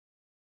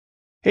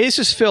Hey, this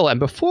is Phil, and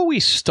before we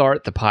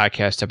start the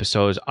podcast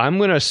episodes, I'm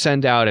going to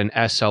send out an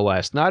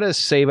SOS, not as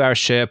save our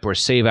ship or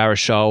save our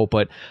show,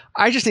 but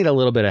I just need a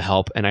little bit of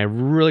help, and I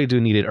really do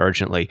need it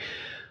urgently.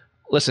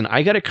 Listen,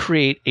 I got to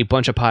create a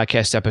bunch of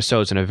podcast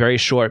episodes in a very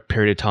short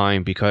period of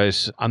time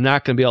because I'm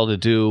not going to be able to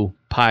do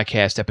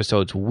podcast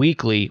episodes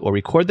weekly or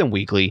record them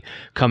weekly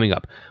coming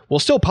up. We'll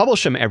still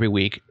publish them every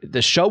week.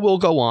 The show will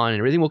go on and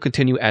everything will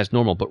continue as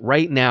normal. But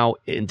right now,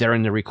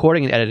 during the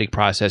recording and editing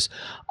process,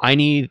 I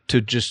need to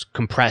just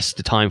compress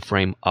the time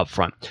frame up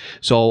front.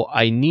 So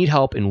I need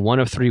help in one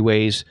of three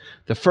ways.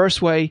 The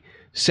first way,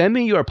 send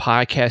me your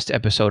podcast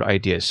episode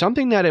ideas.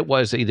 Something that it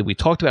was that either we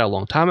talked about a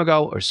long time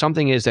ago or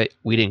something is that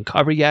we didn't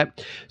cover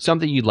yet,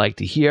 something you'd like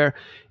to hear.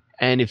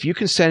 And if you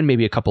can send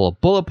maybe a couple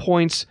of bullet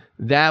points,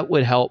 that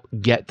would help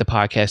get the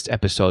podcast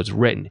episodes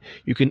written.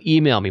 You can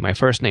email me, my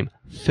first name,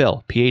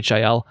 Phil,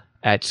 Phil,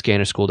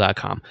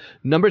 @scannerschool.com.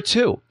 Number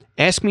two,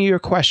 ask me your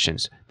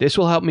questions. This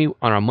will help me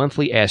on our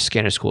monthly Ask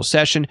Scanner School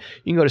session.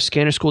 You can go to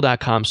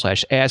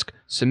scannerschool.com/ask,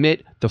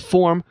 submit the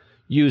form,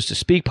 use the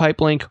SpeakPipe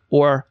link,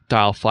 or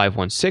dial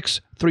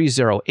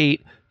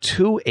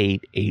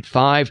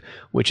 516-308-2885,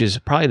 which is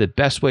probably the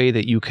best way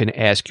that you can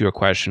ask your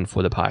question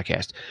for the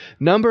podcast.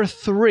 Number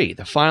three,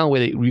 the final way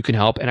that you can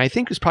help, and I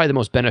think is probably the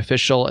most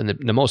beneficial and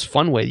the most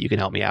fun way that you can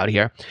help me out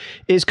here,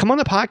 is come on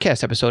the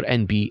podcast episode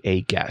and be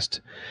a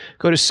guest.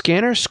 Go to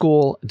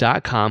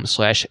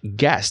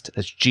scannerschool.com/guest.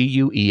 That's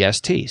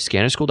GUEST.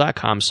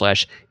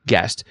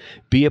 Scannerschool.com/guest.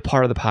 Be a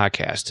part of the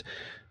podcast.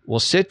 We'll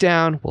sit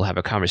down, we'll have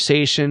a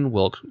conversation,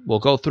 we'll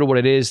go through what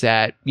it is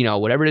that,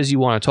 whatever it is you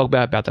want to talk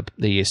about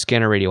the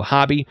scanner radio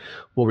hobby.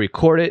 We'll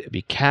record it. It'll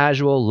be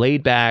casual,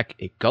 laid back.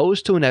 It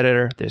goes to an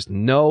editor. There's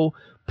no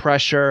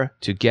pressure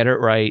to get it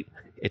right.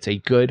 It's a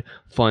good,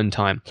 fun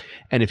time.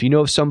 And if you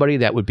know of somebody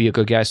that would be a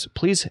good guest,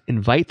 please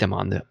invite them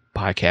on the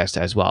podcast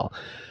as well.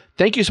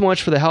 Thank you so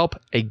much for the help.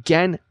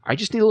 Again, I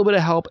just need a little bit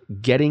of help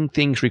getting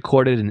things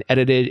recorded and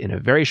edited in a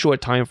very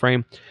short time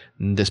frame.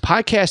 This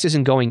podcast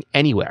isn't going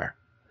anywhere.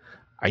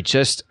 I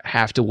just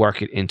have to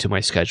work it into my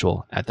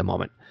schedule at the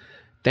moment.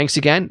 Thanks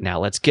again.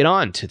 Now let's get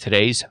on to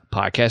today's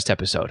podcast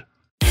episode.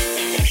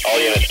 All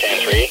units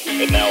 10-3.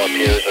 It now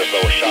appears as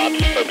though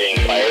shots are being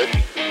fired.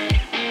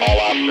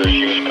 All officers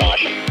use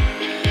caution.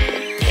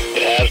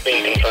 It has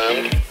been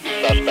confirmed.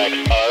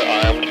 Suspects are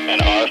armed and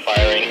are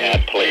firing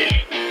at police.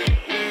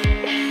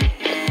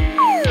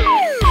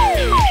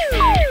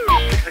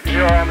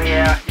 60 on the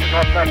air.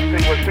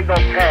 Northwest Signal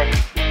 10.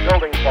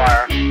 Building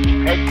fire.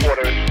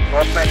 Headquarters,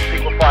 North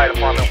Mexico Fire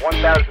Department,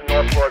 1000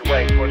 North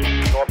Broadway, towards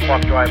North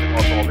Park Drive in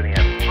North Albany.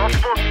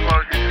 Multiple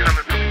explosions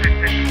coming from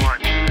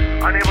 661.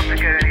 Unable to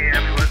get any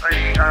ambulance,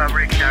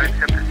 rig out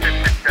except for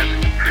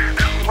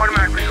 667.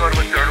 Automatically go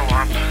to a third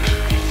alarm.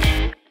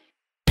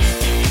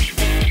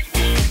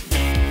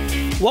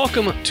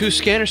 Welcome to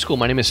Scanner School.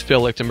 My name is Phil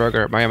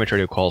Lichtenberger. My amateur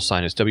radio call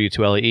sign is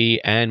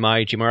W2LE, and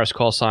my GMRS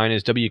call sign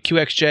is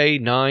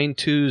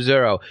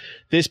WQXJ920.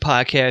 This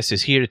podcast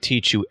is here to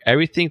teach you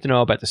everything to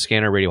know about the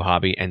scanner radio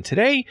hobby, and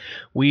today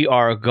we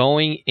are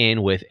going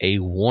in with a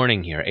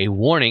warning here, a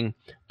warning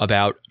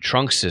about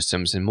trunk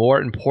systems, and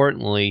more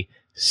importantly,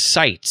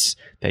 sights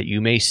that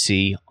you may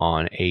see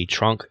on a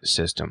trunk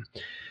system.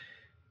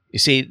 You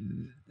see,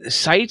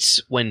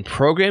 sights, when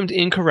programmed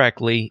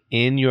incorrectly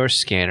in your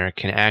scanner,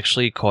 can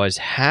actually cause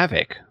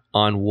havoc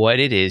on what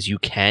it is you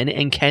can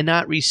and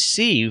cannot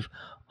receive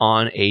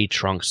on a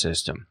trunk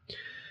system.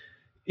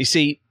 You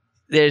see,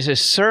 there's a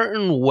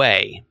certain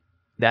way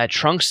that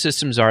trunk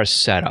systems are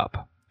set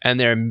up, and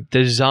they're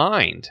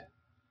designed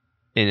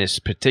in this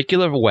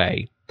particular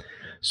way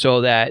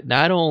so that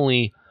not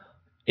only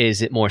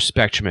is it more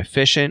spectrum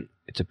efficient,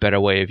 it's a better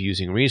way of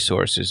using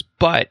resources,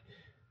 but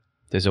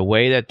there's a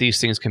way that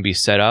these things can be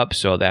set up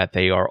so that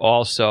they are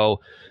also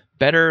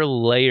better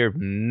layer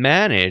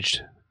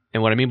managed.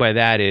 And what I mean by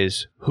that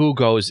is who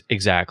goes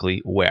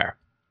exactly where.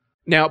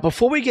 Now,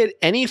 before we get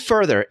any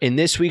further in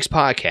this week's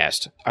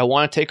podcast, I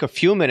want to take a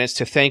few minutes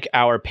to thank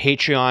our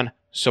Patreon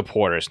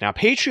supporters. Now,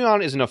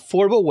 Patreon is an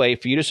affordable way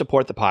for you to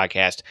support the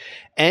podcast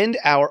and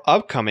our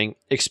upcoming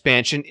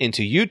expansion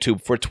into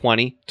YouTube for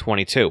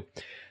 2022.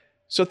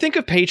 So think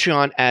of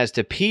Patreon as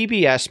the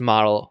PBS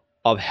model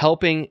of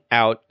helping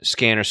out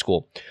Scanner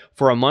School.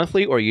 For a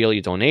monthly or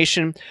yearly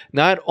donation,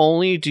 not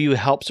only do you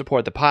help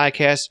support the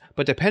podcast,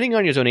 but depending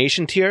on your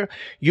donation tier,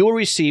 you will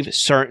receive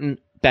certain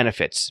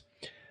benefits.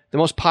 The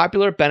most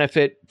popular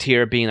benefit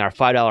tier being our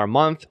 $5 a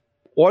month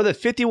or the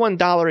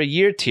 $51 a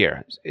year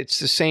tier. It's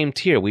the same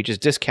tier. We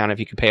just discount if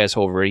you can pay us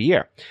over a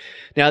year.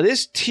 Now,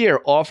 this tier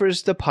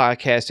offers the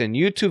podcast and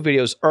YouTube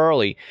videos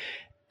early,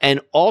 and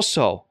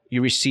also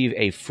you receive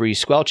a free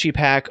Squelchy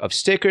pack of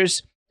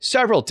stickers,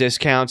 several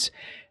discounts,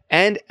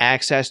 and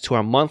access to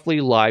our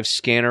monthly live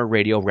Scanner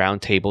Radio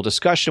Roundtable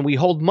discussion we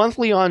hold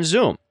monthly on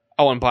Zoom.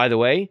 Oh, and by the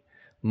way,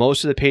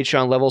 most of the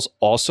Patreon levels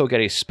also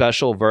get a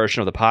special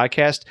version of the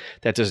podcast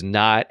that does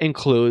not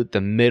include the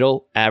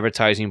middle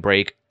advertising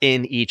break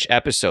in each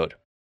episode.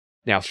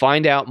 Now,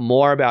 find out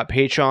more about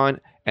Patreon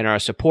and our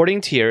supporting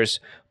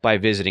tiers by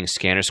visiting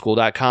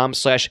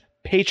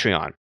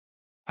scannerschool.com/Patreon.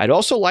 I'd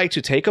also like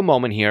to take a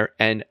moment here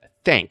and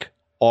thank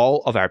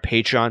all of our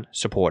Patreon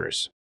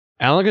supporters.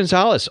 Alan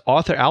Gonzalez,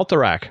 Arthur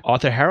Alterac,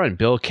 Arthur Heron,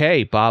 Bill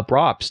K, Bob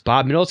Rops,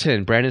 Bob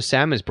Middleton, Brandon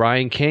Sammons,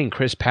 Brian King,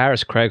 Chris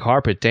Paris, Craig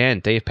Harper,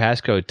 Dan, Dave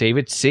Pasco,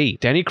 David C,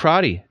 Denny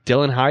Crotty,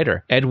 Dylan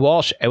Hyder, Ed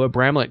Walsh, Edward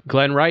Bramlett,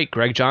 Glenn Wright,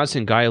 Greg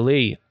Johnson, Guy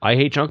Lee, I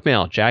Hate Junk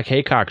Mail, Jack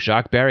Haycock,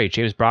 Jacques Berry,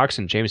 James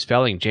Broxson, James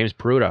Felling, James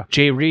Peruta,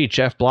 Jay Reed,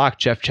 Jeff Block,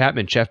 Jeff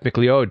Chapman, Jeff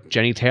McLeod,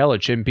 Jenny Taylor,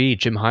 Jim B,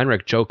 Jim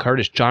Heinrich, Joe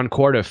Curtis, John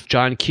Cordiff,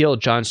 John Keel,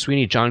 John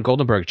Sweeney, John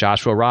Goldenberg,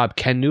 Joshua Robb,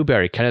 Ken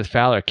Newberry, Kenneth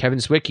Fowler, Kevin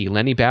Zwicky,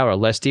 Lenny Bauer,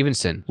 Les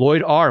Stevenson,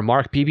 Lloyd R,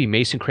 Mark Beebe,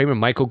 Mason Kramer,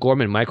 Michael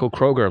Gorman, Michael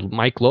Kroger,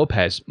 Mike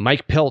Lopez,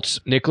 Mike Piltz,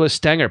 Nicholas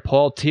Stenger,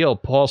 Paul Teal,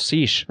 Paul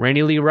Seish,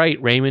 Randy Lee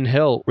Wright, Raymond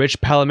Hill, Rich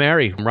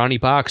Palomari, Ronnie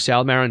Bach,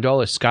 Sal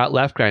Marandola, Scott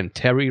Lefgren,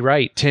 Terry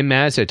Wright, Tim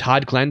Mazza,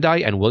 Todd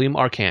Glendy, and William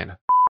Arcan.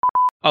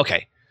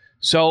 Okay,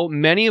 so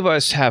many of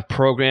us have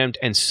programmed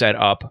and set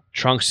up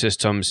trunk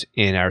systems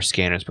in our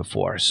scanners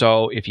before.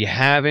 So if you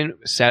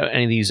haven't set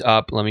any of these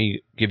up, let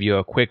me give you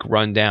a quick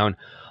rundown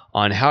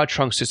on how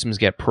trunk systems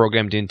get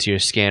programmed into your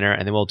scanner,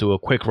 and then we'll do a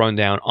quick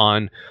rundown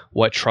on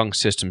what trunk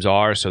systems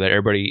are so that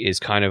everybody is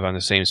kind of on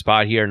the same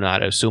spot here,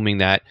 not assuming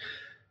that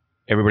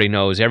everybody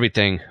knows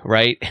everything,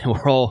 right?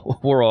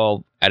 We're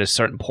all at a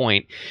certain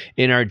point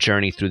in our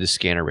journey through the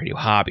scanner radio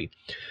hobby.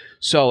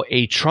 So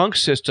a trunk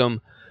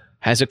system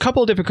has a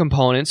couple of different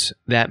components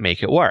that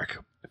make it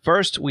work.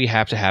 First, we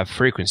have to have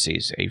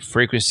frequencies. A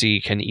frequency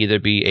can either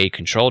be a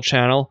control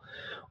channel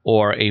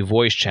or a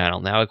voice channel.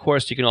 Now, of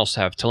course, you can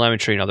also have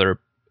telemetry and other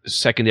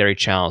secondary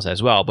channels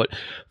as well, but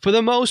for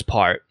the most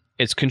part,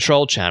 it's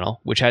control channel,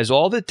 which has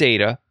all the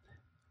data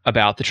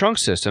about the trunk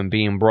system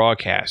being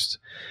broadcast.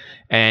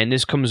 And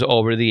this comes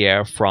over the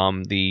air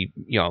from the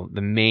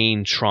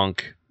main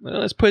trunk.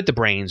 Let's put it the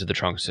brains of the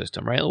trunk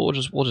system, right? We'll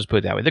just put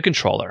it that way. The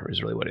controller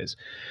is really what it is.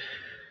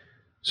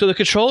 So the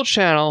control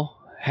channel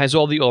has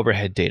all the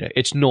overhead data.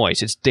 It's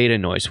noise. It's data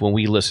noise when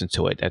we listen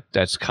to it.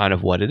 That's kind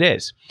of what it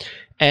is.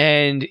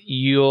 And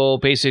you'll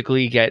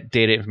basically get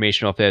data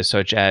information off there,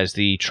 such as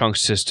the trunk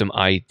system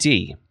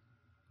ID.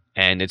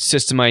 And its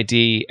system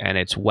ID and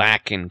its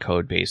WACN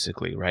code,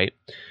 basically, right?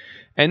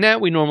 And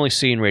that we normally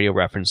see in radio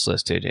reference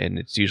listed. And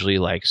it's usually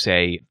like,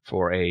 say,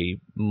 for a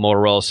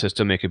Motorola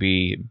system, it could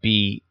be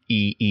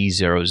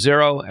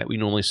BEE00. We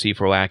normally see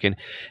for WACN.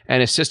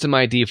 And a system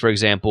ID, for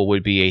example,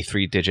 would be a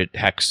 3-digit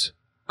hex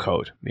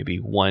code, maybe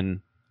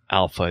 1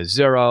 alpha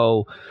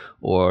 0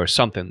 or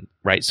something,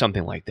 right?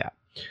 Something like that.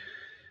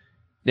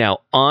 Now,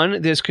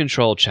 on this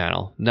control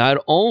channel,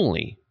 not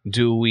only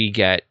do we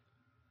get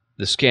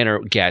the scanner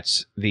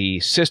gets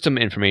the system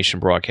information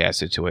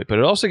broadcasted to it, but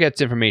it also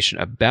gets information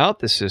about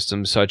the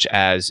system, such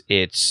as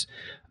its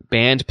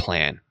band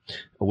plan,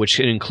 which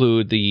can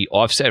include the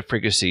offset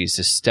frequencies,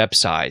 the step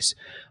size,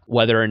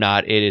 whether or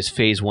not it is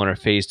phase 1 or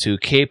phase 2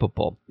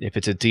 capable. If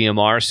it's a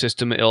DMR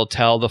system, it'll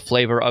tell the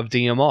flavor of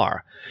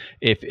DMR.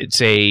 If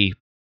it's a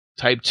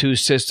type 2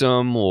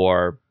 system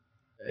or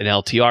an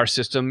LTR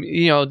system,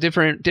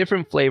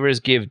 different flavors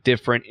give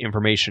different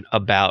information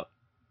about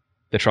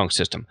the trunk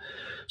system.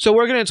 So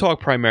we're going to talk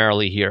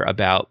primarily here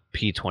about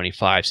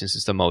P25 since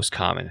it's the most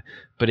common.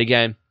 But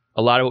again,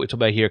 a lot of what we talk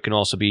about here can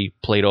also be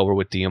played over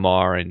with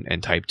DMR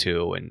and Type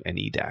 2 and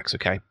EDAX,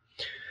 okay?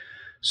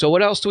 So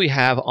what else do we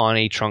have on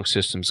a trunk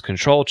system's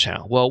control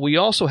channel? Well, we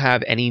also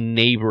have any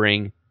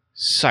neighboring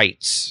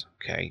sites,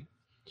 okay?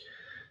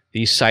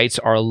 These sites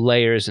are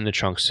layers in the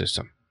trunk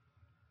system.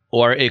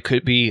 Or it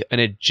could be an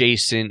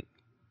adjacent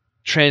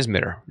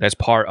transmitter that's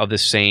part of the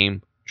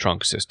same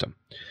trunk system.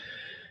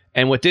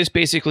 And what this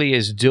basically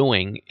is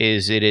doing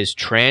is it is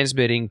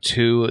transmitting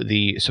to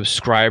the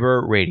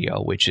subscriber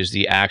radio, which is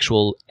the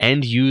actual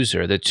end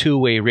user, the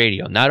two-way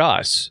radio, not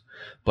us,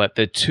 but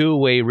the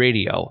two-way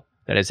radio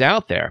that is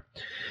out there.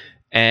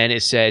 And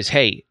it says,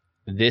 hey,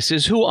 this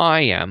is who I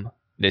am.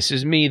 This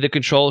is me, the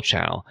control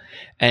channel.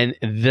 And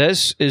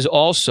this is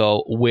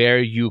also where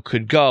you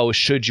could go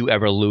should you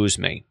ever lose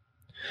me.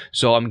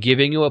 So I'm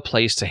giving you a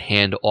place to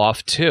hand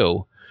off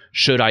to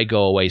should I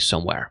go away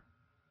somewhere.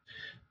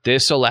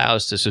 This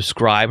allows the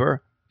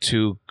subscriber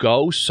to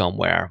go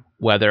somewhere,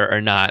 whether or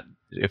not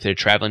if they're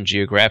traveling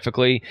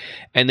geographically,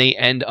 and they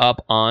end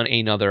up on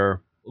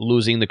another,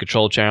 losing the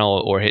control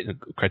channel or hitting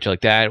a criteria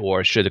like that,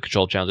 or should the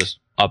control channel just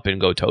up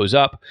and go toes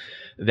up,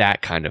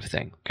 that kind of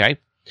thing, okay?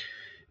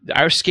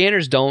 Our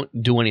scanners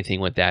don't do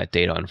anything with that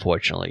data,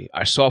 unfortunately.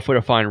 Our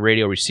software-defined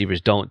radio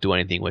receivers don't do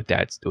anything with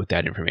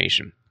that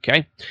information,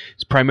 okay?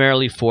 It's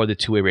primarily for the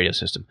two-way radio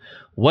system.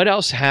 What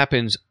else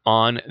happens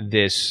on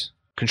this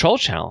control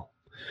channel?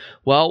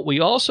 Well, we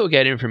also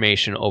get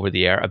information over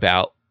the air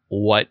about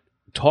what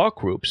talk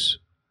groups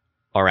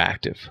are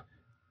active.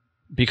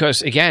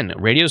 Because, again,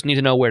 radios need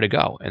to know where to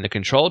go. And the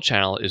control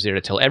channel is there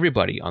to tell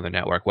everybody on the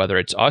network, whether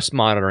it's us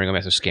monitoring them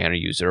as a scanner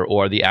user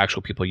or the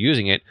actual people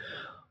using it,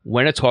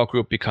 when a talk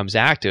group becomes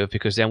active,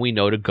 because then we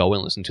know to go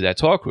and listen to that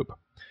talk group.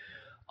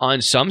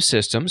 On some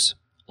systems,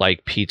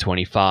 like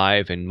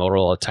P25 and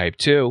Motorola Type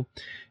 2,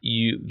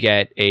 you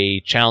get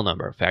a channel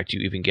number. In fact, you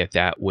even get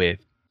that with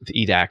the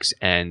EDAX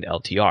and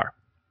LTR.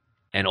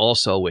 And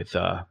also with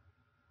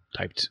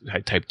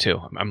type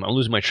 2. I'm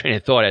losing my train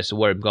of thought as to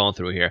what I'm going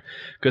through here,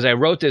 because I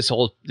wrote this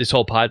whole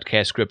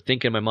podcast script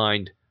thinking in my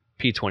mind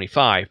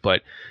P25,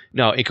 but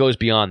no, it goes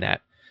beyond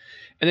that.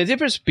 And the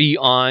difference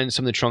beyond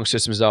some of the trunk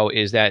systems, though,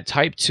 is that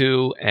type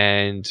 2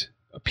 and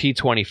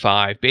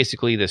P25,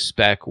 basically the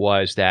spec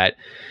was that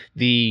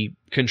the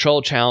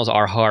control channels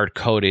are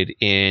hard-coded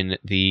in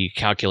the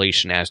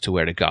calculation as to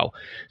where to go.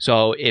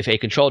 So if a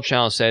control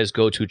channel says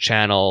go to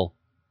channel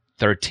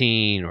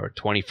 13 or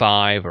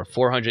 25 or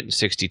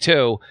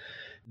 462,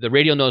 the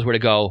radio knows where to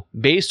go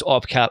based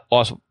off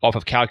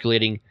of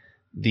calculating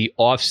the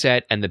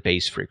offset and the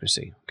base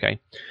frequency.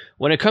 Okay.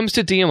 When it comes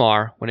to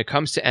DMR, when it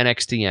comes to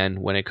NXDN,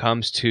 when it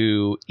comes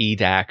to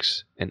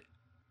EDAX and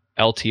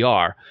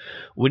LTR,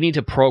 we need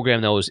to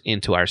program those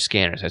into our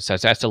scanners.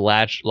 That's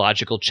the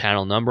logical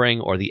channel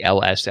numbering, or the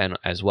LSN,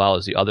 as well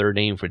as the other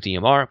name for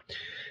DMR.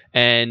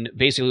 And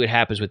basically what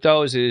happens with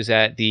those is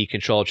that the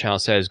control channel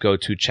says go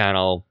to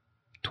channel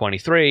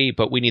 23,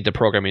 but we need to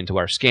program into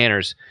our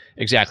scanners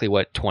exactly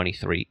what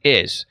 23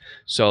 is,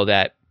 so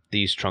that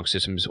these trunk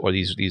systems or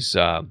these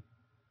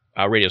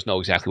radios know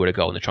exactly where to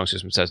go, and the trunk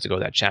system says to go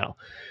to that channel.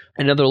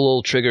 Another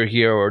little trigger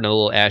here, or another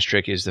little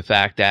asterisk, is the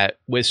fact that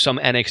with some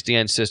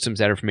NXDN systems,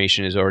 that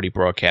information is already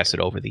broadcasted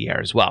over the air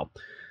as well.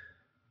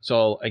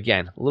 So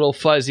again, a little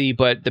fuzzy,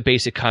 but the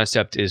basic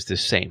concept is the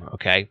same.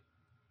 Okay.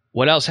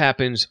 What else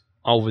happens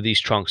over these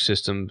trunk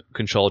system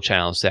control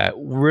channels that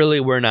really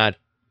we're not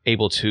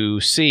able to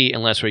see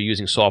unless we're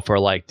using software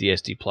like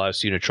DSD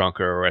Plus,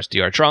 Unitrunker, or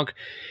SDR Trunk,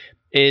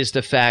 is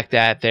the fact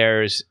that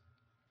there's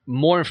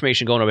more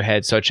information going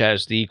overhead, such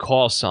as the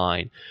call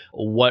sign,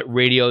 what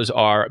radios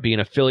are being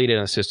affiliated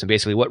on the system,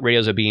 basically what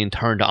radios are being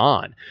turned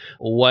on,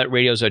 what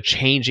radios are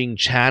changing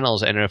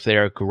channels, and if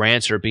their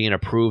grants are being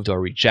approved or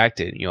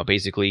rejected. You know,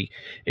 basically,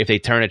 if they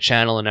turn a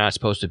channel and not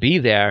supposed to be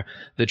there,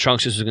 the trunk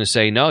system is going to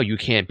say, no, you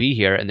can't be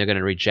here, and they're going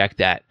to reject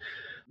that.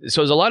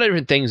 So there's a lot of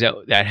different things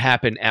that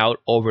happen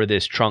out over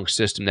this trunk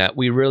system that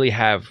we really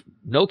have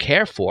no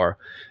care for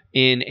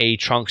in a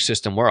trunk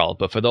system world.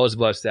 But for those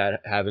of us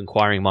that have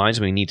inquiring minds,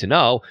 we need to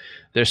know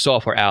there's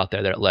software out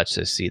there that lets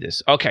us see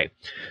this. Okay,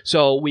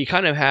 so we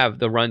kind of have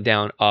the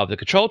rundown of the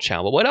control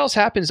channel. But what else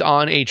happens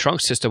on a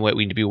trunk system that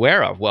we need to be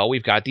aware of? Well,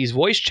 we've got these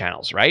voice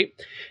channels, right?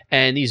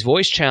 And these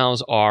voice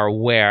channels are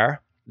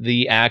where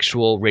the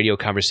actual radio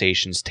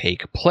conversations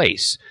take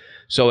place.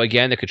 So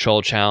again, the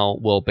control channel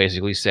will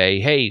basically say,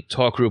 hey,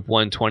 talk group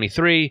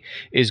 123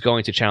 is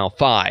going to channel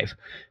 5.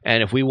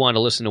 And if we want to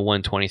listen to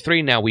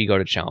 123, now we go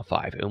to channel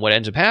 5. And what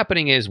ends up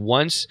happening is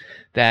once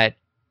that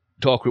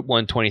talk group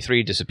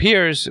 123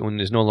 disappears,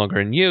 when it's no longer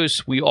in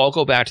use, we all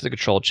go back to the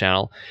control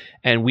channel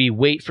and we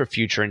wait for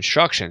future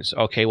instructions.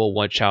 Okay, well,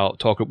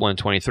 talk group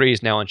 123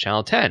 is now on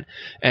channel 10.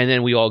 And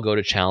then we all go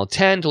to channel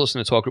 10 to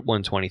listen to talk group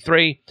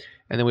 123.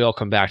 And then we all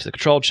come back to the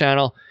control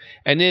channel.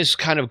 And this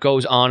kind of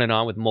goes on and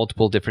on with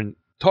multiple different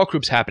talk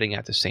groups happening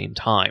at the same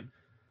time.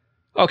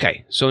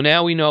 Okay, so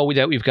now we know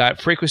that we've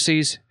got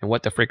frequencies and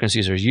what the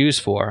frequencies are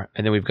used for,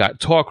 and then we've got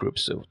talk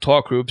groups. So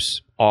talk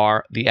groups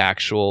are the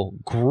actual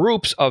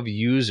groups of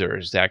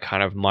users that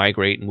kind of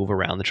migrate and move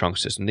around the trunk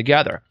system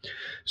together.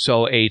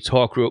 So a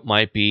talk group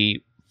might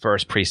be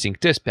First Precinct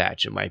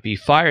Dispatch, it might be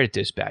Fire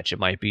Dispatch, it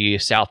might be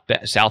South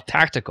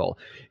Tactical,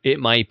 it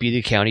might be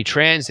the County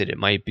Transit, it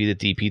might be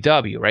the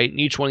DPW, right? And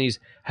each one of these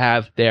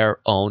have their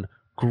own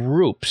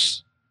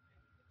groups,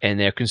 and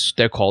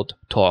they're called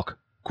talk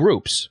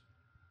groups.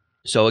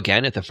 So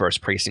again, if the first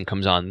precinct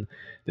comes on,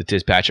 the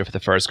dispatcher for the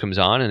first comes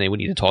on, and they would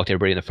need to talk to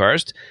everybody in the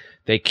first,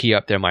 they key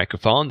up their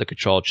microphone. The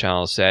control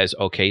channel says,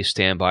 okay,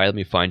 stand by, let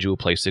me find you a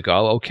place to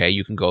go. Okay,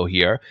 you can go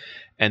here.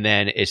 And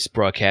then it's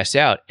broadcast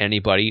out.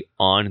 Anybody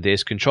on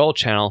this control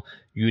channel,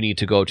 you need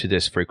to go to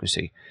this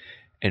frequency.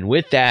 And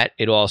with that,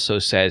 it also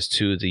says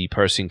to the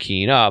person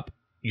keying up,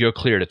 you're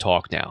clear to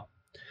talk now.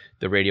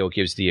 The radio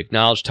gives the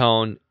acknowledged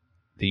tone,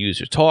 the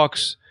user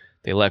talks,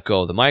 they let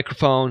go of the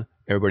microphone,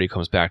 everybody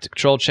comes back to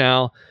control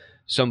channel,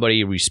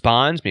 somebody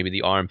responds, maybe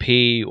the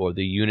RMP or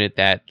the unit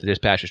that the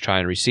dispatcher is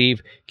trying to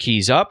receive,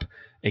 keys up.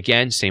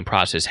 Again, same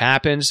process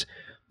happens.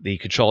 The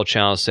control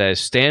channel says,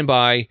 stand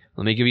by,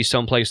 let me give you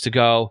some place to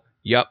go.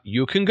 Yep,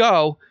 you can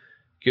go.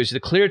 Gives you the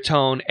clear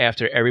tone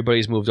after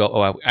everybody's moved.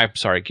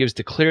 It gives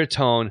the clear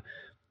tone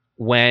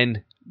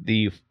when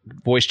the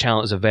voice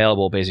channel is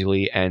available,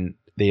 basically, and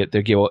the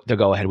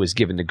go-ahead was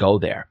given to go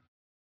there.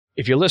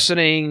 If you're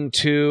listening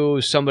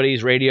to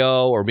somebody's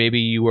radio, or maybe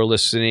you were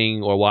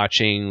listening or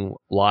watching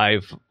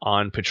Live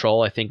on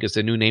Patrol, I think is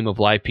the new name of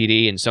Live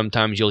PD, and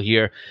sometimes you'll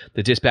hear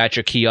the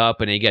dispatcher key up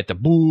and they get the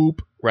boop,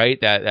 right?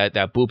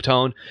 That boop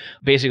tone.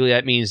 Basically,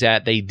 that means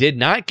that they did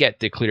not get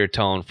the clear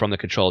tone from the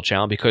control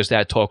channel because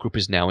that talk group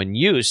is now in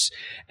use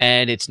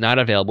and it's not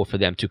available for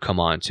them to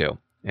come on to,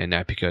 and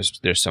not because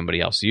there's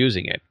somebody else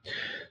using it.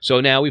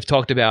 So now we've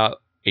talked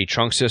about a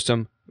trunk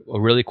system, a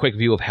really quick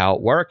view of how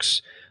it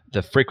works,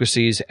 the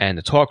frequencies and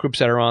the talk groups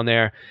that are on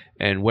there.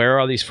 And where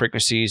are these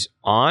frequencies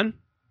on?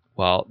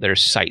 Well,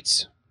 there's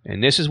sites.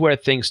 And this is where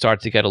things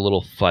start to get a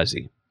little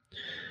fuzzy.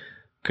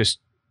 Because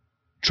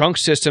Trunk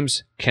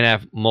systems can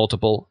have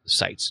multiple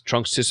sites.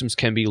 Trunk systems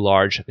can be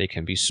large. They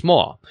can be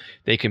small.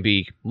 They can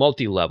be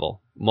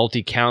multi-level,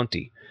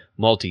 multi-county,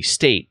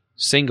 multi-state,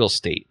 single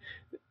state.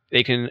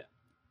 They can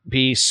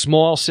be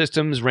small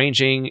systems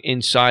ranging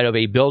inside of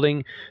a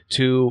building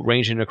to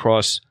ranging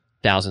across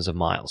thousands of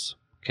miles.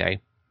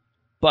 Okay?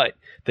 But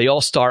they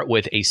all start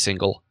with a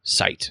single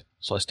site.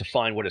 So let's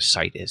define what a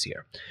site is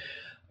here.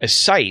 A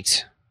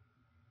site,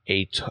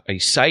 a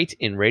site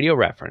in radio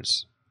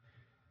reference,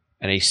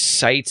 and a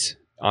site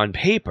on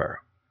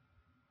paper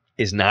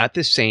is not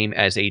the same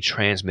as a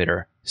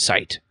transmitter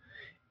site.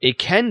 It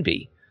can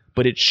be,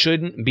 but it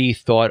shouldn't be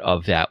thought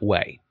of that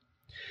way.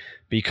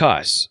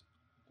 Because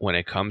when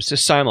it comes to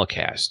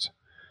simulcast,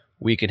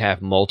 we can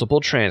have multiple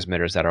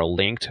transmitters that are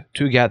linked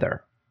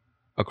together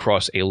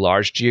across a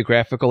large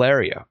geographical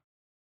area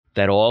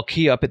that all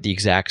key up at the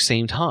exact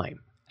same time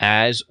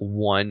as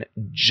one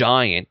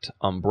giant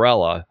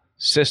umbrella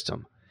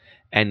system.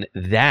 And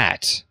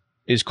that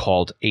is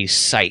called a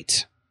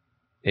site.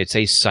 It's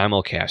a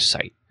simulcast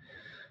site.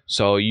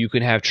 So you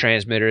can have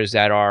transmitters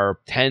that are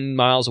 10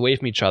 miles away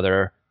from each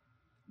other.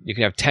 You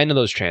can have 10 of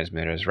those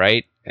transmitters,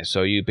 right? And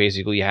so you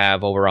basically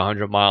have over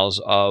 100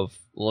 miles of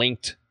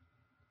linked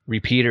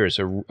repeaters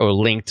or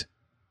linked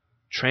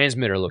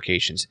transmitter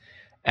locations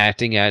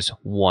acting as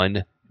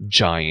one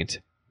giant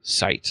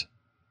site.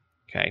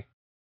 Okay?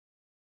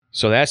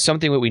 So that's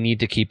something that we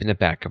need to keep in the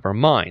back of our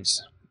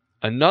minds.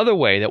 Another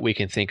way that we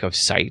can think of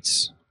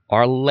sites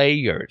are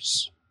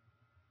layers.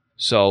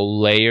 So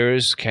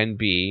layers can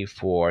be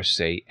for,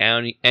 say,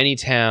 any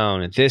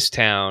town, this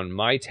town,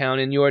 my town,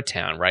 and your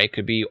town, right?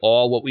 Could be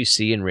all what we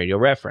see in radio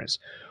reference.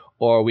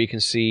 Or we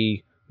can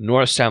see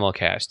north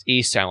simulcast,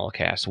 east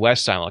simulcast,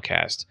 west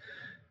simulcast,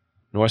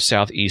 north,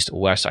 south, east,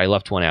 west. I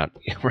left one out,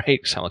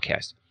 right?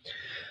 Simulcast.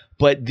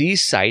 But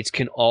these sites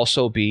can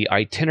also be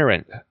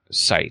itinerant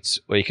sites,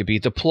 or they could be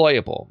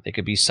deployable. They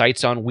could be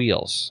sites on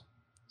wheels,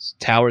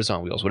 towers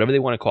on wheels, whatever they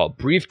want to call it.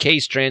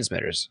 Briefcase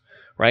transmitters,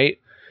 right?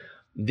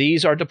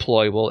 These are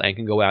deployable and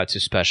can go out to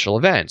special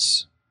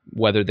events,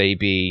 whether they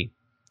be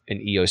an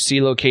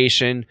EOC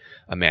location,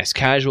 a mass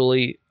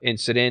casualty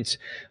incident.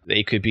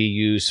 They could be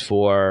used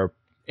for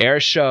air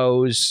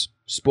shows,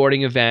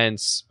 sporting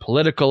events,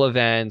 political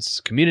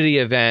events, community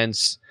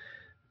events,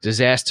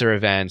 disaster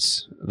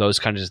events, those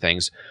kinds of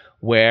things,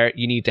 where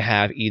you need to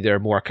have either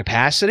more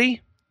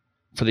capacity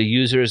for the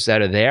users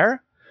that are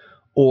there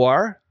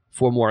or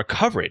for more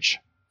coverage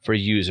for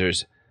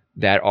users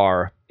that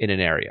are in an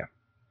area.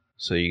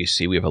 So you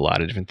see we have a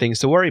lot of different things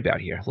to worry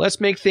about here. Let's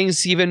make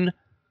things even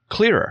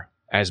clearer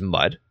as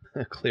mud.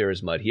 Clear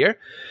as mud here.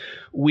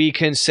 We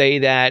can say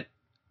that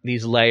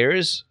these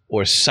layers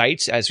or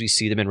sites, as we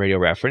see them in radio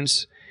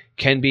reference,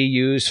 can be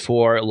used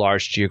for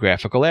large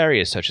geographical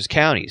areas such as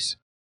counties.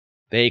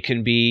 They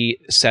can be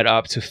set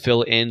up to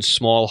fill in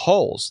small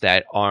holes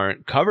that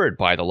aren't covered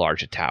by the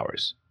larger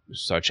towers,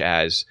 such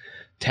as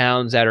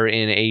towns that are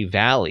in a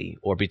valley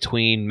or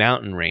between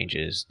mountain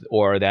ranges,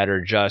 or that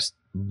are just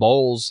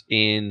bowls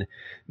in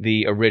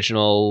the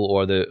original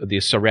or the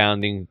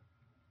surrounding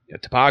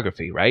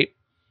topography, right?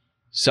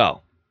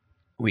 So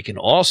we can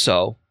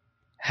also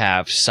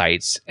have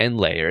sites and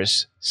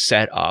layers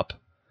set up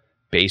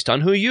based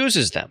on who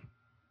uses them.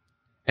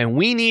 And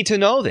we need to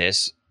know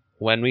this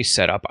when we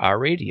set up our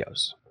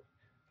radios.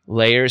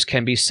 Layers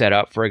can be set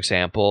up, for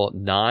example,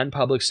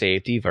 non-public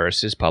safety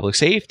versus public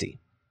safety.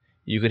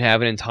 You could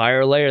have an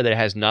entire layer that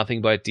has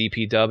nothing but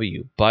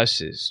DPW,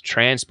 buses,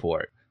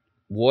 transport,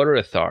 water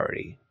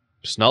authority,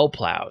 snow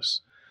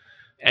plows.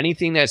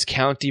 Anything that's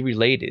county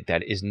related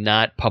that is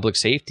not public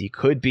safety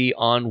could be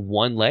on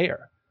one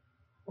layer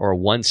or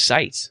one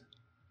site.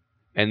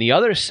 And the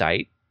other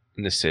site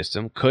in the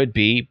system could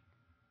be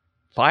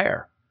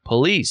fire,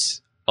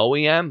 police,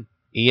 OEM,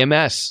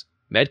 EMS,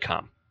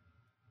 Medcom.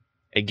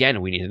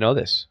 Again, we need to know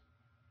this.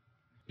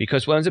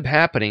 Because what ends up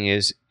happening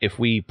is if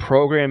we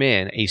program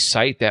in a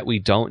site that we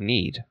don't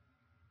need,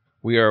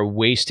 we are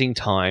wasting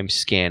time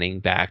scanning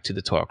back to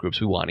the talk groups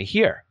we want to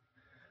hear.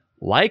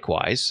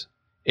 Likewise,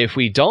 if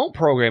we don't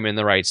program in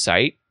the right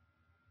site,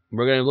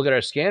 we're going to look at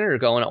our scanner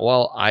going,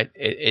 well,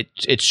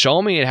 it's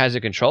showing me it has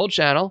a control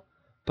channel,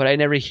 but I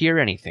never hear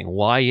anything.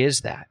 Why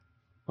is that?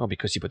 Well,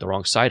 because you put the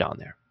wrong site on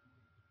there.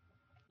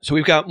 So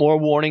we've got more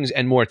warnings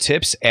and more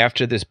tips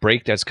after this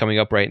break that's coming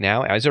up right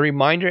now. As a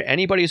reminder,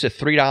 anybody who's a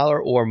 $3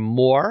 or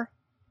more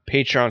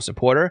Patreon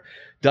supporter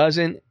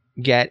doesn't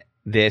get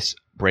this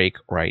break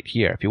right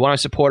here. If you want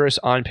to support us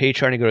on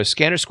Patreon, you go to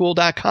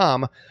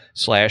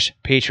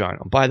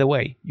scannerschool.com/Patreon. And by the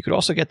way, you could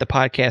also get the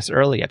podcast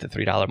early at the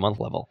 $3 a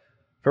month level.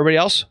 For everybody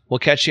else, we'll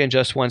catch you in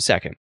just 1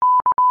 second.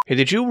 Hey,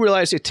 did you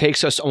realize it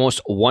takes us almost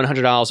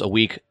 $100 a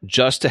week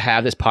just to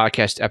have this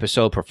podcast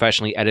episode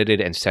professionally edited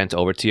and sent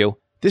over to you?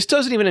 This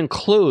doesn't even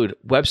include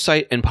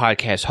website and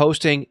podcast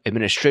hosting,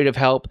 administrative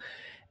help,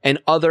 and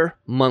other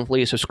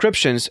monthly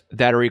subscriptions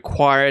that are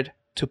required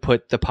to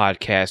put the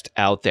podcast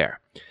out there.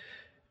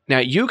 Now,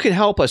 you can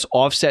help us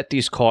offset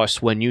these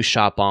costs when you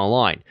shop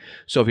online.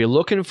 So if you're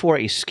looking for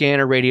a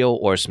scanner radio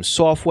or some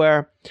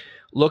software,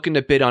 looking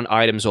to bid on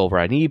items over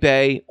on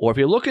eBay, or if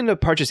you're looking to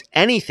purchase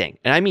anything,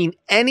 and I mean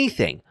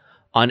anything,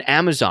 on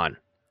Amazon,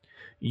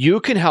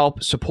 you can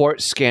help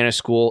support Scanner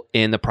School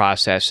in the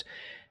process,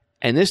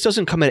 and this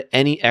doesn't come at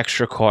any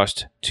extra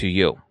cost to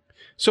you.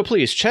 So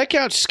please check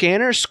out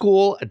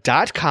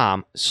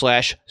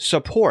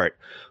scannerschool.com/support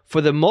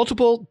for the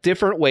multiple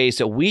different ways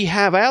that we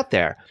have out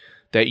there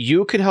that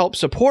you can help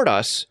support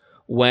us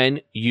when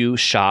you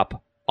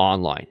shop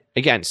online.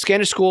 Again,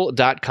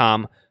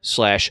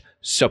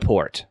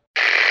 scannerschool.com/support.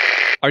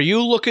 Are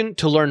you looking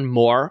to learn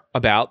more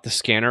about the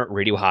scanner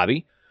radio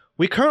hobby?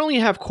 We currently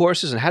have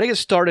courses on how to get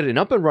started and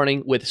up and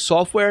running with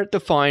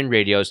software-defined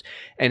radios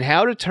and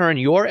how to turn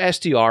your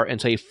SDR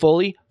into a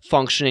fully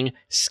functioning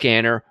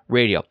scanner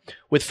radio.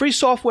 With free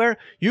software,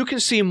 you can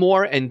see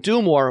more and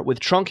do more with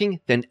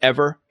trunking than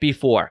ever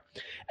before.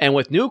 And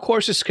with new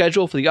courses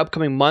scheduled for the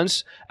upcoming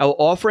months, our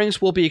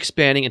offerings will be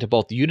expanding into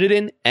both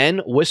Uniden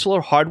and Whistler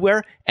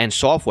hardware and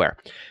software.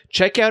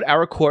 Check out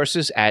our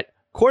courses at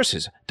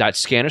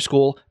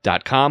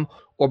courses.scannerschool.com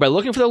or by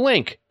looking for the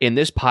link in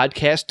this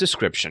podcast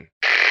description.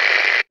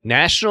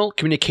 National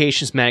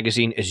Communications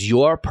Magazine is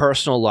your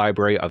personal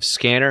library of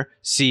scanner,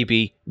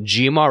 CB,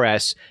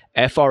 GMRS,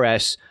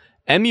 FRS,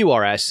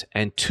 MURS,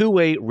 and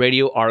two-way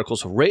radio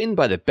articles written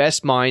by the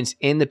best minds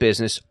in the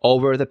business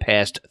over the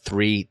past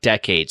 3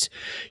 decades.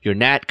 Your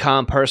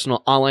NatCom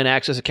personal online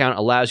access account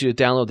allows you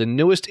to download the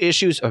newest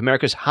issues of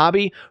America's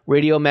hobby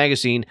radio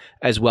magazine,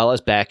 as well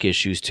as back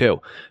issues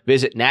too.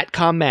 Visit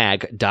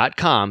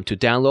natcommag.com to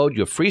download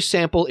your free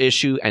sample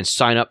issue and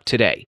sign up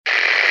today.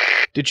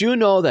 Did you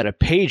know that a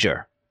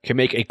pager can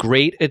make a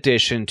great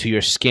addition to your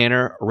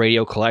scanner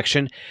radio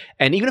collection?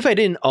 And even if I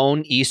didn't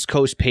own East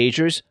Coast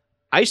pagers,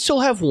 I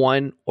still have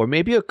one or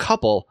maybe a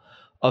couple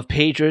of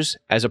pagers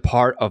as a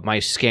part of my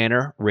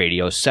scanner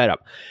radio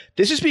setup.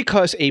 This is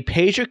because a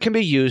pager can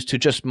be used to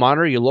just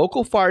monitor your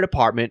local fire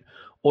department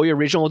or your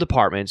regional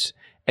departments,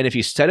 and if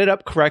you set it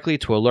up correctly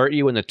to alert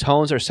you when the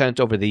tones are sent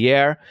over the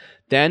air,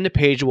 then the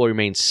pager will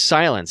remain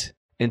silent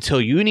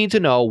until you need to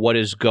know what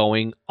is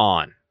going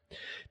on.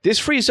 This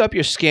frees up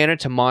your scanner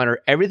to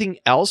monitor everything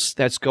else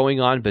that's going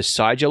on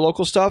besides your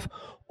local stuff,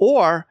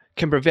 or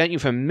can prevent you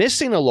from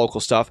missing the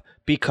local stuff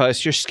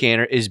because your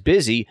scanner is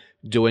busy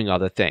doing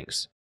other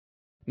things.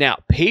 Now,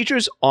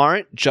 pagers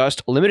aren't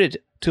just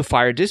limited to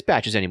fire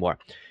dispatches anymore.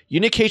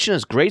 Unication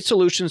has great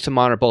solutions to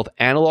monitor both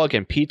analog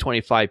and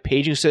P25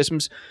 paging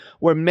systems,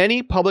 where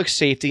many public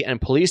safety and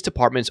police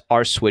departments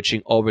are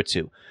switching over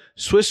to.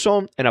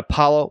 Swissphone and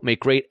Apollo make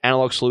great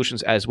analog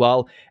solutions as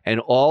well, and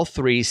all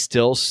three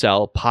still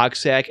sell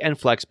POGSAG and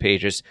Flex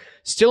pagers,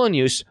 still in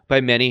use by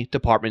many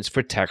departments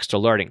for text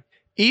alerting.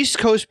 East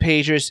Coast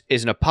Pagers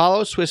is an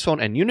Apollo,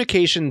 Swissphone, and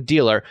Unication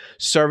dealer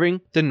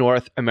serving the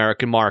North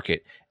American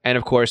market, and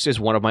of course is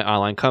one of my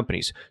online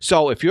companies.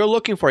 So if you're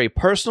looking for a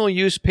personal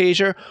use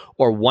pager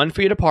or one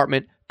for your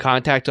department,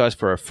 contact us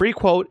for a free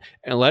quote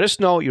and let us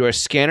know you're a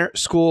Scanner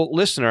School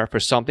listener for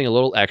something a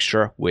little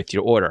extra with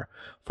your order.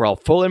 For our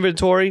full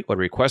inventory or to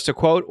request a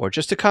quote or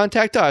just to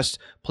contact us,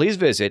 please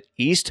visit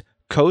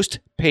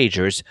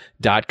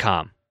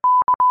eastcoastpagers.com.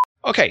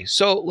 Okay,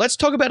 so let's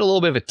talk about a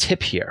little bit of a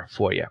tip here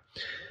for you.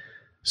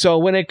 So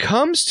when it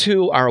comes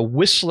to our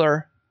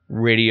Whistler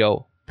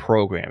radio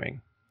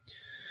programming,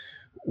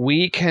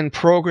 we can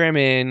program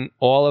in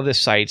all of the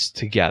sites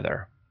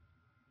together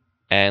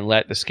and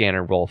let the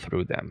scanner roll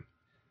through them.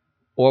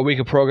 Or we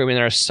can program in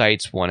our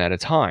sites one at a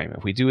time.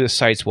 If we do the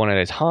sites one at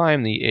a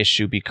time, the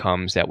issue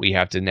becomes that we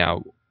have to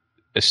now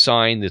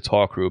assign the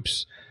talk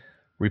groups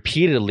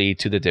repeatedly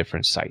to the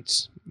different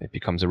sites. It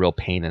becomes a real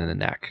pain in the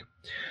neck.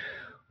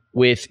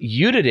 With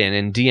Uniden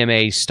and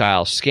DMA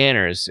style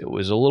scanners, it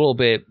was a little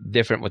bit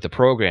different with the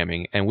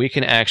programming, and we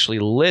can actually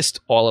list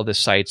all of the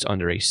sites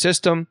under a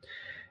system,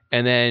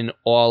 and then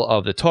all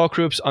of the talk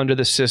groups under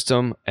the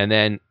system, and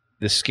then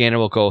the scanner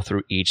will go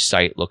through each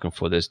site looking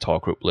for this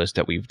talk group list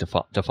that we've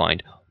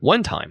defined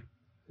one time.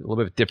 A little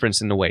bit of difference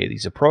in the way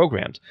these are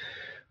programmed.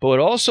 But what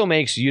also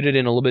makes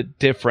Uniden a little bit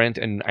different,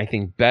 and I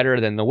think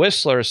better than the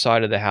Whistler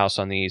side of the house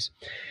on these,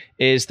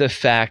 is the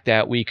fact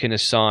that we can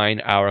assign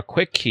our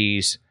quick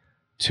keys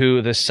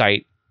to the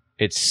site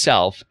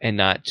itself and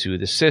not to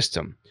the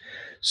system.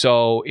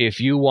 So if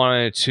you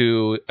wanted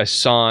to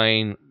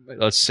assign,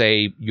 let's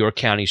say, your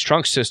county's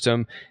trunk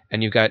system,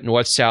 and you've got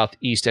north, south,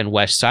 east, and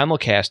west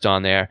simulcast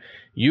on there,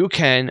 you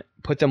can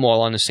put them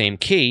all on the same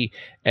key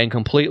and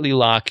completely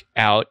lock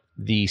out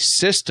the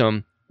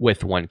system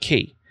with one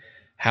key.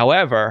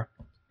 However,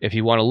 if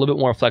you want a little bit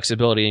more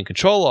flexibility and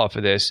control off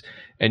of this,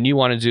 and you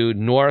want to do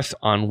north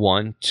on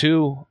 1,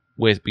 2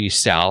 would be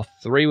south,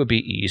 3 would be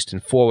east,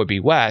 and 4 would be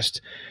west,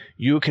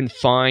 you can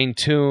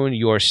fine-tune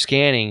your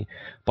scanning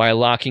by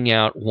locking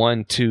out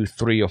 1, 2,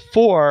 3, or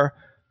 4,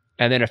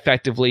 and then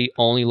effectively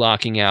only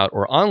locking out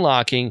or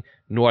unlocking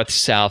north,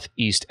 south,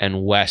 east,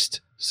 and west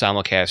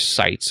simulcast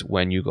sites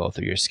when you go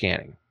through your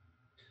scanning.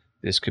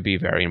 This could be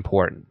very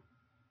important.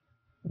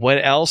 What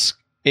else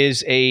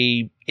is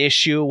a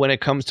issue when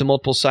it comes to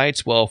multiple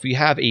sites? Well, if you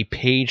have a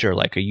pager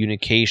like a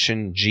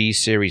Unication G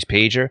Series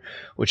pager,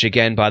 which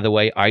again, by the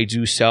way, I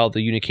do sell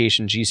the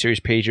Unication G Series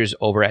pagers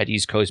over at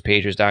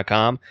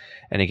eastcoastpagers.com.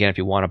 And again, if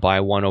you want to buy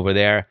one over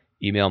there,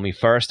 email me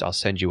first. I'll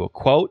send you a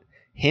quote.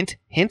 Hint,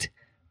 hint,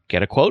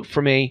 get a quote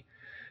from me,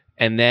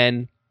 and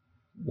then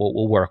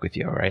we'll work with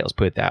you. All right, let's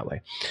put it that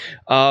way.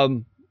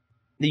 The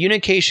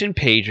Unication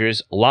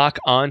pagers lock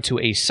onto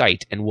a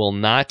site and will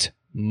not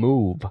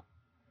move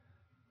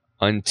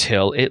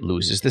until it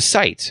loses the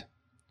site.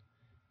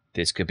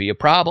 This could be a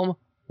problem.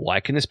 Why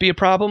can this be a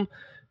problem?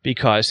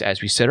 Because,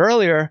 as we said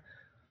earlier,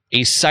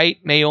 a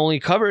site may only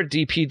cover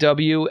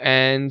DPW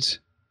and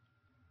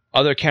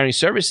other county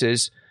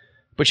services,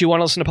 but you want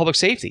to listen to public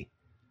safety.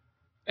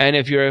 And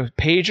if your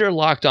pager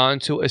locked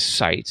onto a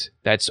site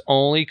that's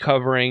only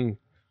covering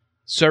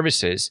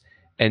services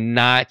and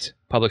not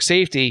public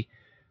safety,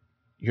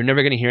 you're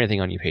never going to hear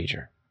anything on your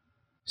pager.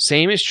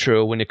 Same is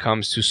true when it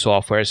comes to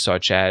software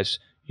such as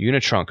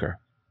Unitrunker,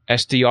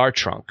 SDR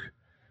Trunk,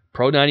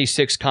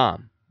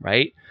 Pro96Com,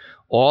 right?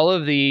 All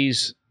of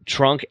these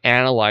trunk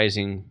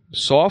analyzing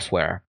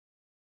software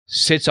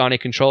sits on a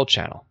control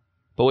channel.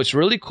 But what's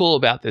really cool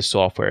about this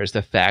software is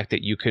the fact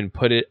that you can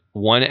put it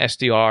one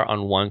SDR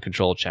on one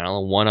control channel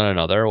and one on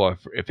another, or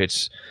if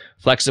it's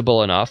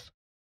flexible enough,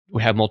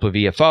 we have multiple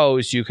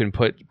VFOs, you can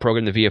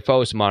program the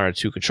VFOs to monitor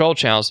 2 control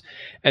channels,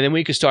 and then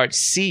we can start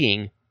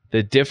seeing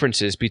the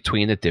differences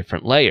between the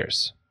different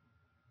layers.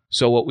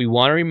 So what we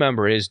want to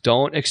remember is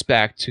don't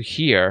expect to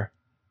hear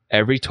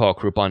every talk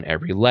group on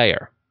every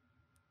layer.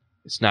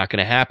 It's not going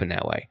to happen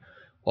that way.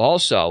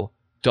 Also,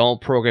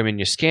 don't program in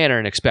your scanner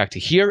and expect to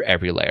hear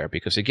every layer,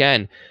 because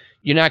again,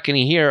 you're not going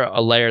to hear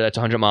a layer that's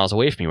 100 miles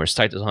away from you or a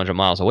site that's 100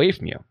 miles away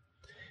from you.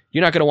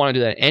 You're not going to want to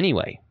do that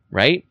anyway,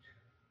 right?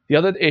 The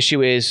other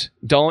issue is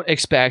don't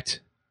expect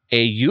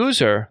a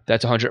user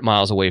that's 100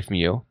 miles away from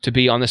you to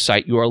be on the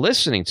site you are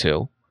listening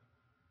to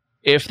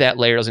if that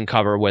layer doesn't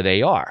cover where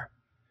they are.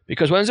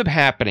 Because what ends up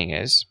happening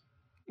is,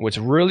 what's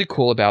really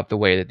cool about the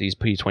way that these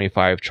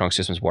P25 trunk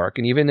systems work,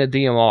 and even the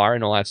DMR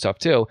and all that stuff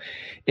too,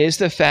 is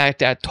the fact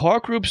that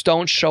talk groups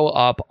don't show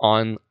up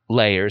on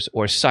layers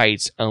or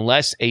sites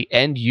unless a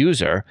end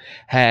user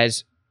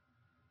has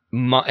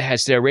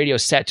their radio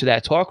set to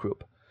that talk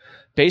group.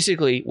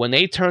 Basically, when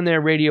they turn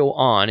their radio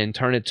on and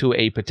turn it to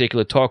a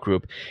particular talk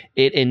group,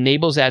 it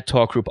enables that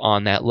talk group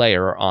on that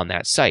layer or on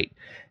that site.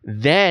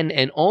 Then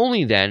and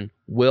only then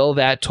will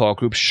that talk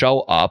group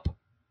show up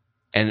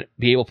and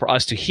be able for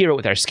us to hear it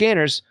with our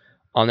scanners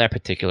on that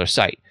particular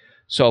site.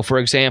 So, for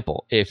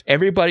example, if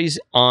everybody's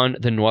on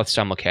the North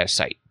simulcast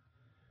site,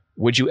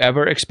 would you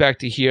ever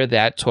expect to hear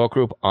that talk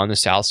group on the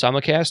South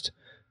simulcast?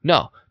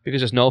 No, because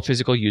there's no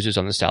physical users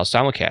on the South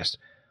simulcast.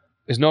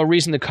 There's no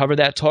reason to cover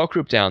that talk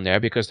group down there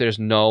because there's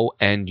no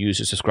end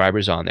user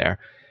subscribers on there.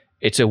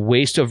 It's a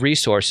waste of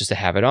resources to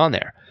have it on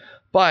there.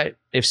 But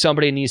if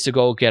somebody needs to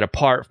go get a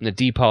part from the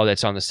depot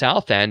that's on the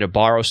south end or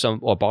borrow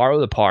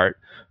the part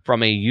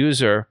from a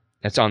user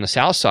that's on the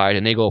south side,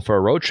 and they go for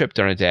a road trip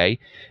during the day,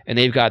 and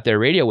they've got their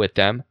radio with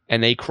them,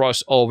 and they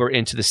cross over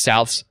into the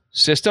south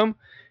system,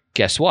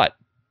 guess what?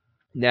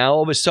 Now,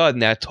 all of a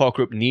sudden, that talk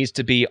group needs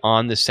to be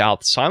on the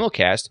south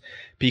simulcast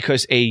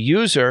because a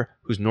user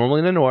who's normally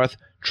in the north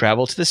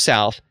traveled to the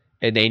south,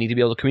 and they need to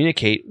be able to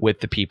communicate with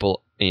the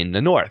people in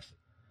the north.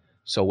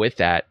 So with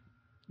that,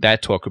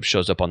 that talk group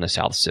shows up on the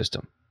south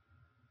system.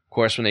 Of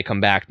course, when they come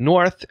back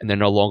north, and they're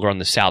no longer on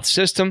the south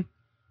system,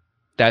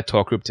 that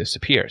talk group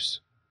disappears.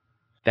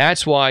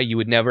 That's why you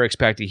would never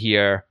expect to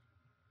hear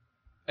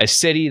a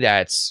city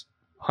that's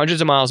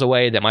hundreds of miles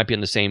away that might be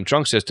on the same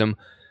trunk system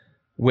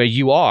where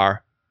you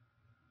are,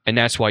 and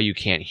that's why you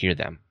can't hear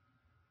them.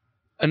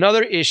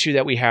 Another issue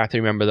that we have to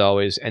remember, though,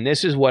 is, and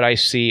this is what I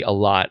see a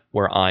lot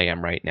where I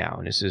am right now,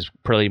 and this is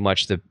pretty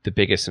much the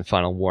biggest and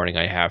final warning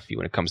I have for you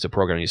when it comes to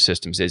programming these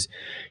systems, is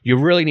you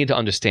really need to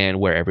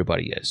understand where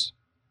everybody is.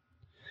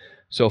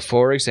 So,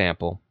 for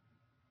example,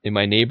 in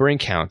my neighboring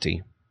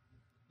county,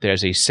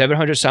 there's a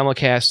 700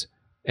 simulcast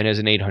and there's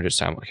an 800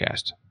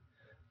 simulcast.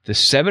 The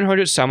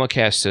 700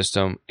 simulcast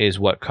system is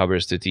what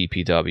covers the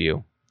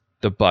DPW,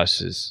 the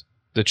buses,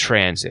 the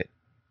transit,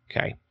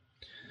 okay?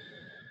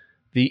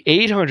 The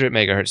 800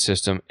 megahertz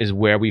system is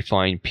where we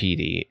find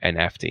PD and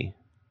FD.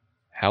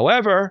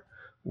 However,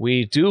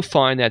 we do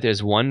find that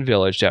there's one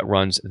village that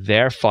runs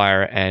their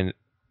fire and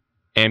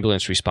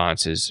ambulance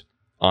responses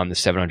on the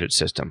 700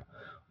 system.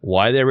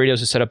 Why their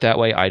radios are set up that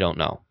way, I don't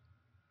know.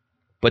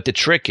 But the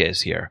trick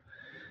is here,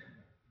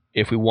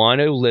 if we want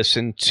to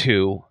listen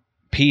to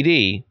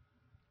PD,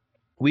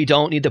 we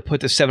don't need to put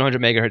the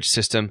 700 megahertz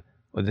system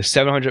or the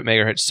 700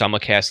 megahertz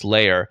simulcast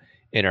layer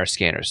in our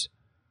scanners.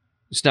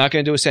 It's not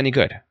going to do us any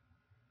good.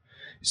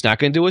 It's not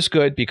going to do us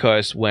good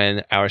because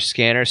when our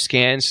scanner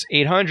scans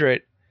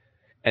 800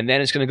 and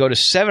then it's going to go to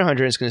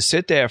 700, it's going to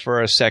sit there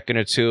for a second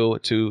or two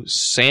to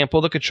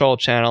sample the control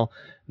channel,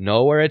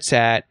 know where it's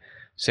at,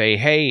 say,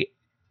 hey,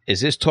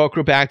 is this talk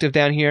group active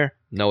down here?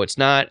 No, it's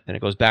not. Then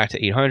it goes back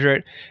to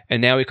 800.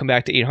 And now we come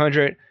back to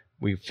 800.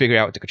 We figure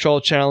out what the control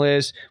channel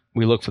is.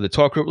 We look for the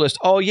talk group list.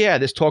 Oh, yeah,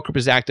 this talk group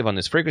is active on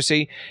this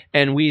frequency,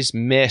 and we've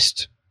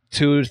missed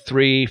 2,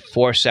 3,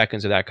 4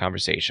 seconds of that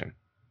conversation,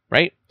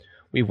 right?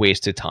 We've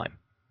wasted time.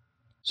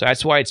 So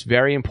that's why it's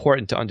very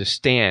important to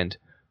understand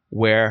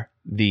where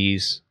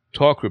these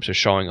talk groups are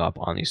showing up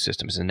on these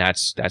systems, and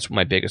that's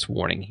my biggest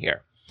warning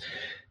here.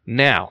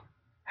 Now,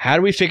 how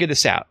do we figure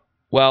this out?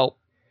 Well,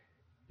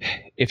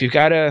 if you've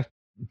got a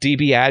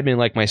DB admin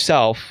like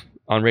myself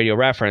on Radio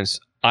Reference,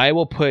 I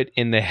will put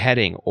in the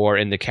heading or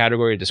in the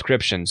category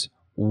descriptions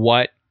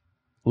what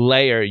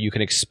layer you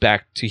can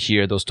expect to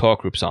hear those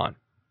talk groups on.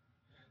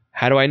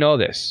 How do I know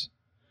this?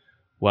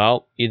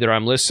 Well, either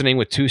I'm listening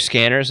with 2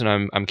 scanners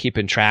and I'm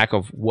keeping track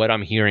of what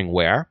I'm hearing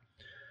where,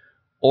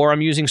 or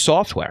I'm using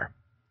software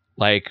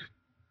like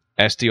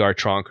SDR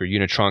Trunk or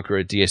Unitrunk or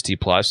a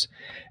DSD Plus,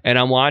 and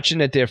I'm watching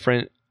the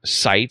different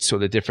sites or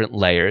the different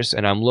layers,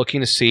 and I'm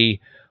looking to see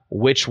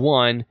which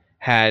one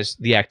has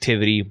the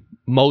activity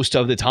most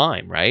of the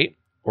time, right?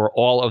 Or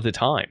all of the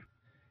time.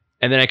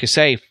 And then I could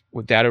say,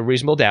 without a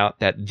reasonable doubt,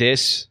 that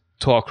this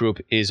talk group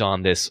is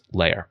on this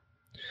layer.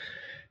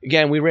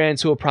 Again, we ran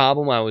into a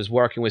problem. I was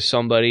working with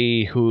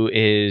somebody who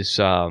is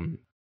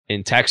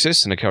in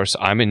Texas, and of course,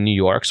 I'm in New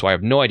York, so I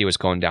have no idea what's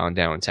going down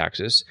in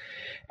Texas.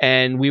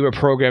 And we were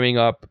programming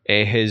up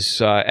his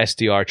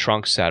SDR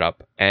Trunk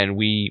setup, and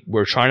we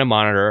were trying to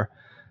monitor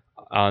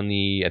on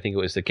I think it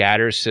was the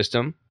Gathers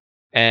system,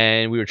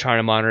 and we were trying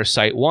to monitor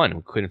Site 1.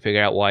 We couldn't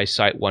figure out why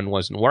Site 1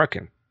 wasn't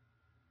working.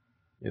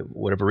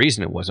 Whatever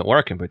reason, it wasn't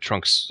working, but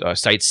Trunk's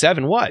Site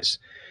 7 was.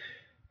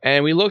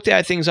 And we looked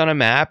at things on a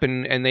map,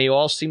 and they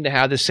all seem to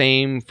have the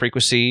same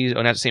frequencies,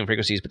 or not the same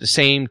frequencies, but the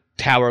same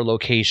tower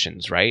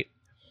locations, right?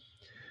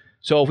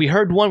 So if we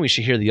heard one, we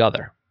should hear the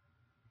other.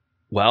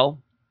 Well,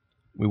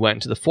 we went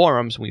into the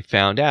forums, and we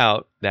found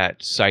out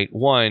that Site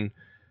 1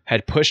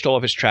 had pushed all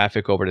of its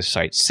traffic over to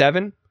Site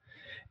 7,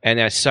 and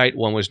that Site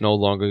 1 was no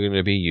longer going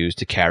to be used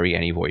to carry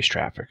any voice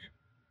traffic.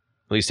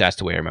 At least that's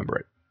the way I remember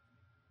it.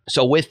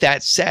 So with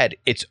that said,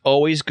 it's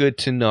always good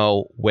to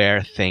know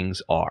where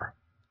things are,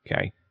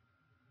 okay?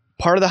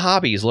 Part of the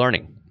hobby is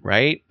learning,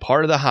 right?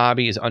 Part of the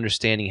hobby is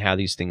understanding how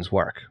these things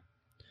work.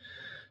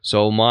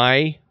 So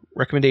my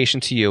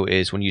recommendation to you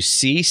is when you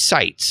see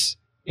sites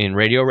in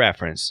Radio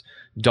Reference,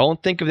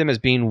 don't think of them as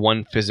being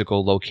one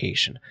physical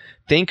location.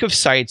 Think of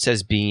sites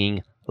as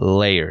being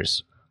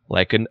layers,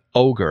 like an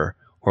ogre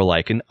or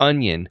like an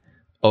onion.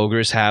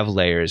 Ogres have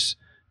layers.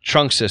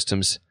 Trunk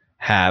systems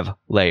have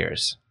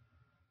layers.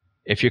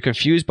 If you're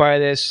confused by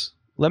this,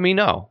 let me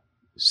know.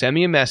 Send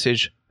me a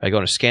message by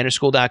going to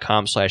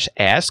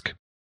scannerschool.com/ask,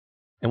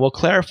 and we'll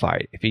clarify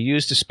it. If you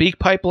use the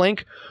SpeakPipe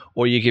link,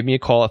 or you give me a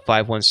call at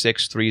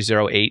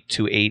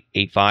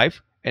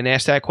 516-308-2885 and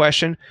ask that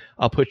question,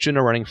 I'll put you in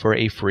the running for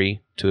a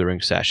free tutoring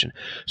session.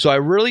 So I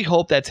really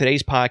hope that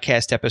today's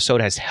podcast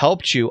episode has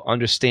helped you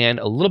understand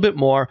a little bit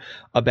more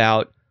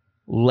about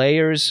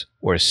layers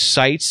or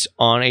sites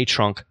on a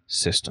trunk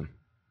system.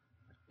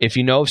 If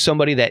you know of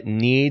somebody that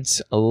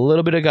needs a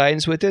little bit of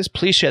guidance with this,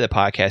 please share the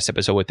podcast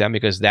episode with them,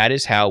 because that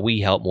is how we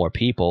help more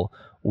people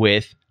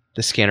with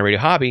the Scanner Radio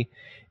hobby,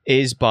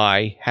 is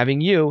by having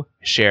you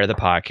share the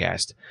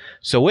podcast.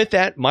 So with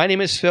that, my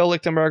name is Phil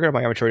Lichtenberger.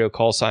 My amateur radio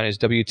call sign is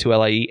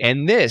W2LIE,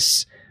 and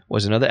this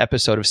was another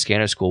episode of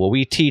Scanner School, where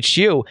we teach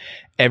you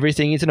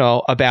everything you need to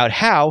know about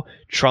how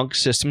trunk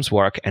systems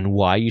work and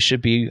why you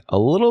should be a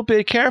little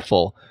bit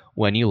careful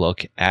when you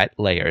look at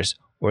layers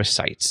or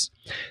sites.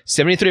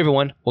 73,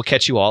 everyone. We'll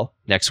catch you all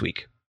next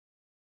week.